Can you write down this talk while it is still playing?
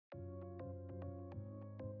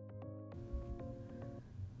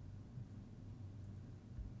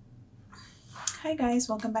Hi guys,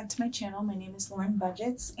 welcome back to my channel. My name is Lauren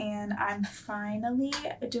Budgets and I'm finally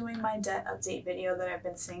doing my debt update video that I've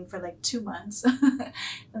been saying for like 2 months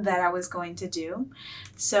that I was going to do.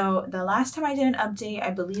 So the last time I did an update, I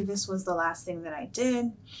believe this was the last thing that I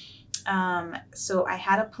did. So I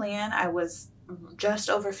had a plan. I was just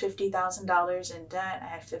over $50,000 in debt. I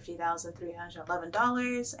had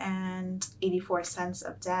 $50,311.84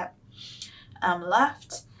 of debt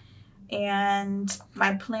left. And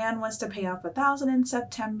my plan was to pay off $1,000 in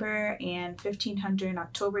September and $1,500 in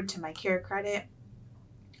October to my care credit.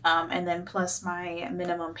 And then plus my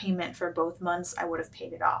minimum payment for both months, I would have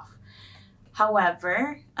paid it off.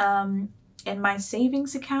 However, in my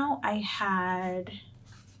savings account, I had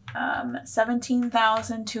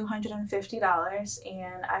 $17,250,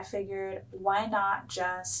 and I figured, why not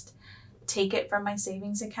just take it from my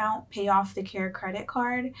savings account, pay off the care credit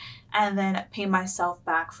card, and then pay myself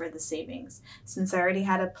back for the savings. Since I already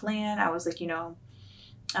had a plan, I was like,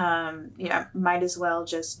 might as well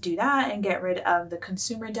just do that and get rid of the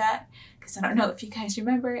consumer debt. Because I don't know if you guys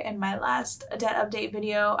remember, in my last debt update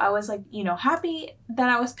video, I was like, happy that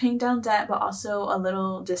I was paying down debt, but also a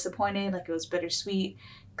little disappointed, like it was bittersweet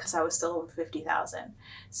because I was still over $50,000.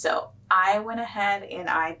 So I went ahead and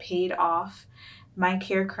I paid off my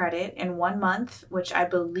care credit in 1 month, which I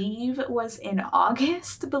believe was in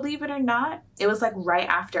August, believe it or not. It was like right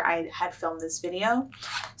after I had filmed this video.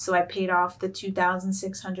 So I paid off the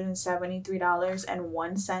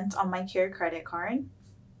 $2,673.01 on my care credit card.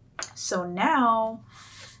 So now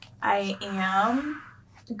I am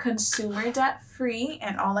consumer debt free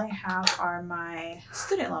and all I have are my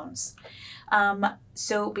student loans.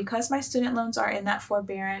 So because my student loans are in that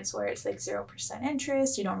forbearance where it's like 0%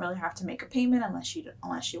 interest, you don't really have to make a payment unless you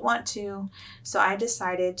want to. So I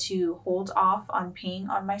decided to hold off on paying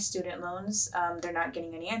on my student loans. They're not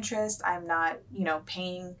getting any interest. I'm not,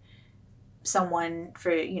 paying someone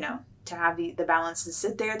for, to have the balances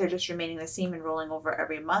sit there. They're just remaining the same and rolling over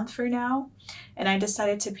every month for now. And I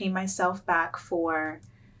decided to pay myself back for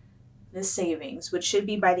the savings, which should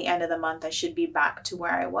be by the end of the month. I should be back to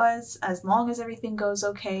where I was as long as everything goes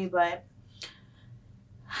okay. But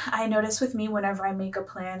I notice with me, whenever I make a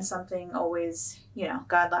plan, something always,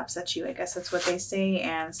 God laughs at you. I guess that's what they say.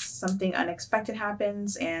 And something unexpected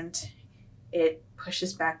happens and it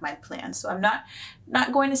pushes back my plan. So I'm not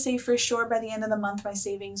going to say for sure by the end of the month my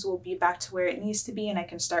savings will be back to where it needs to be and I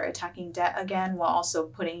can start attacking debt again while also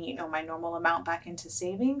putting, my normal amount back into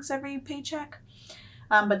savings every paycheck.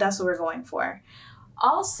 But that's what we're going for.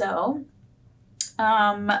 Also,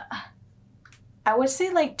 I would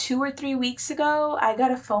say like 2 or 3 weeks ago, I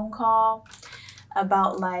got a phone call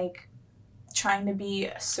about like trying to be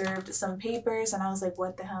served some papers, and I was like,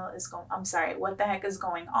 what the heck is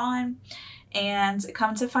going on? And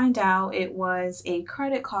come to find out, it was a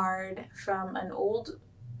credit card from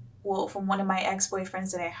from one of my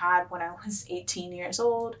ex-boyfriends that I had when I was 18 years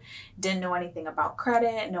old. Didn't know anything about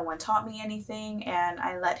credit. No one taught me anything. And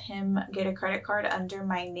I let him get a credit card under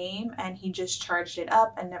my name and he just charged it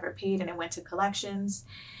up and never paid, and it went to collections.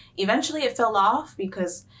 Eventually it fell off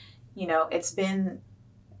because, it's been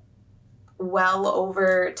well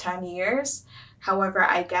over 10 years. However,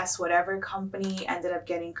 I guess whatever company ended up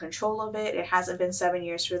getting control of it, it hasn't been 7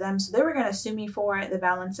 years for them. So they were going to sue me for the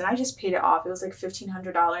balance, and I just paid it off. It was like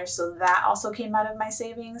 $1,500. So that also came out of my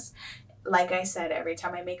savings. Like I said, every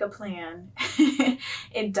time I make a plan,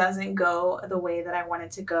 it doesn't go the way that I want it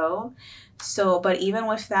to go. So, but even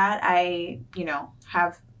with that, I,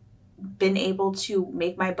 have been able to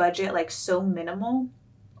make my budget like so minimal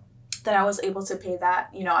that I was able to pay that.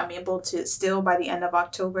 I'm able to still, by the end of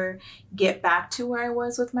October, get back to where I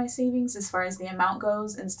was with my savings as far as the amount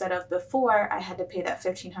goes. Instead of before, I had to pay that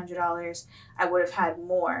 $1,500. I would have had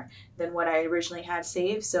more than what I originally had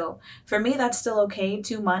saved. So for me, that's still okay.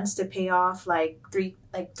 2 months to pay off like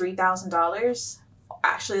 $3,000.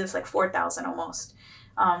 Actually, it's like $4,000 almost.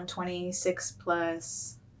 26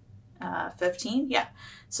 plus 15. Yeah.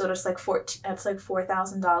 So that's like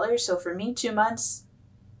 $4,000. So for me, 2 months,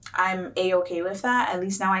 I'm a-okay with that. At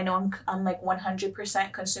least now I know I'm like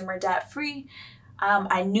 100% consumer debt free.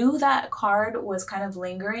 I knew that card was kind of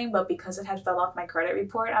lingering, but because it had fell off my credit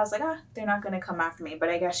report, I was like, they're not going to come after me. But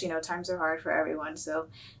I guess, times are hard for everyone. So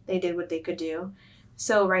they did what they could do.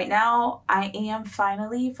 So right now I am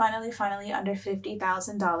finally under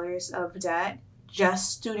 $50,000 of debt,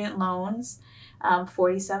 just student loans.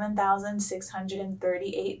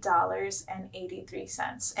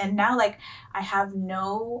 $47,638.83. And now, like, I have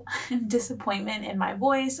no disappointment in my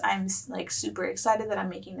voice. I'm like super excited that I'm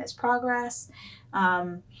making this progress.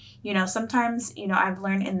 You know, sometimes, you know, I've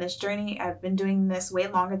learned in this journey, I've been doing this way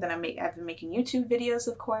longer than I've been making YouTube videos,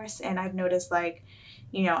 of course, and I've noticed, like,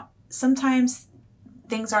 you know, sometimes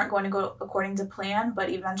things aren't going to go according to plan, but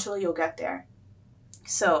eventually you'll get there.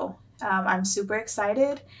 So I'm super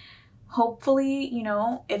excited. Hopefully, you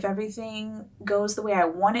know, if everything goes the way I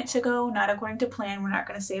want it to go, not according to plan, we're not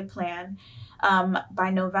going to say a plan.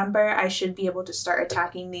 By November, I should be able to start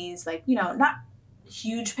attacking these, like, you know, not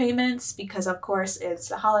huge payments, because of course it's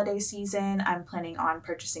the holiday season. I'm planning on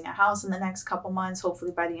purchasing a house in the next couple months,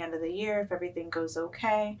 hopefully by the end of the year, if everything goes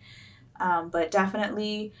okay. But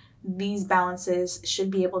definitely these balances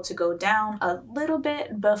should be able to go down a little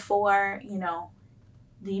bit before, you know,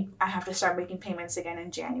 I have to start making payments again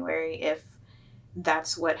in January, if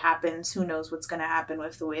that's what happens. Who knows what's going to happen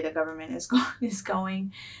with the way the government is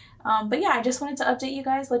going. But yeah, I just wanted to update you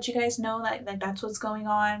guys, let you guys know that that's what's going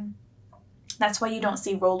on. That's why you don't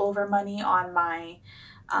see rollover money on my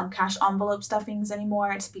cash envelope stuffings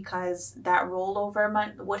anymore. It's because that rollover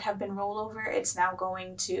money would have been rollover. It's now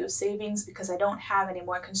going to savings because I don't have any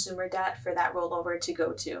more consumer debt for that rollover to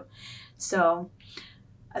go to. So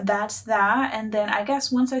that's that. And then I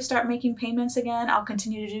guess once I start making payments again, I'll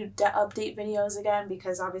continue to do debt update videos again,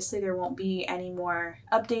 because obviously there won't be any more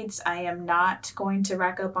updates. I am not going to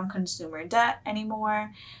rack up on consumer debt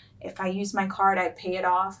anymore. If I use my card, I pay it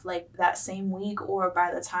off like that same week or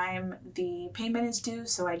by the time the payment is due,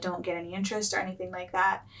 so I don't get any interest or anything like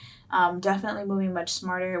that. Definitely moving much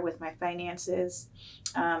smarter with my finances.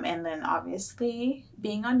 And then obviously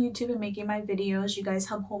being on YouTube and making my videos, you guys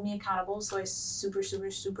help hold me accountable, so I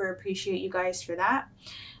super appreciate you guys for that.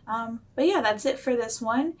 But yeah, that's it for this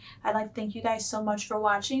one. I'd like to thank you guys so much for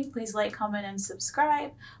watching. Please like, comment, and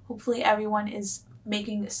subscribe. Hopefully everyone is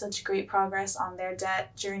making such great progress on their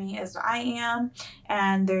debt journey as I am,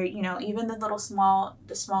 and they're, you know, even the small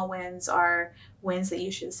wins are wins that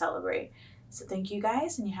you should celebrate. So thank you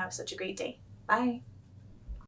guys, and you have such a great day. Bye.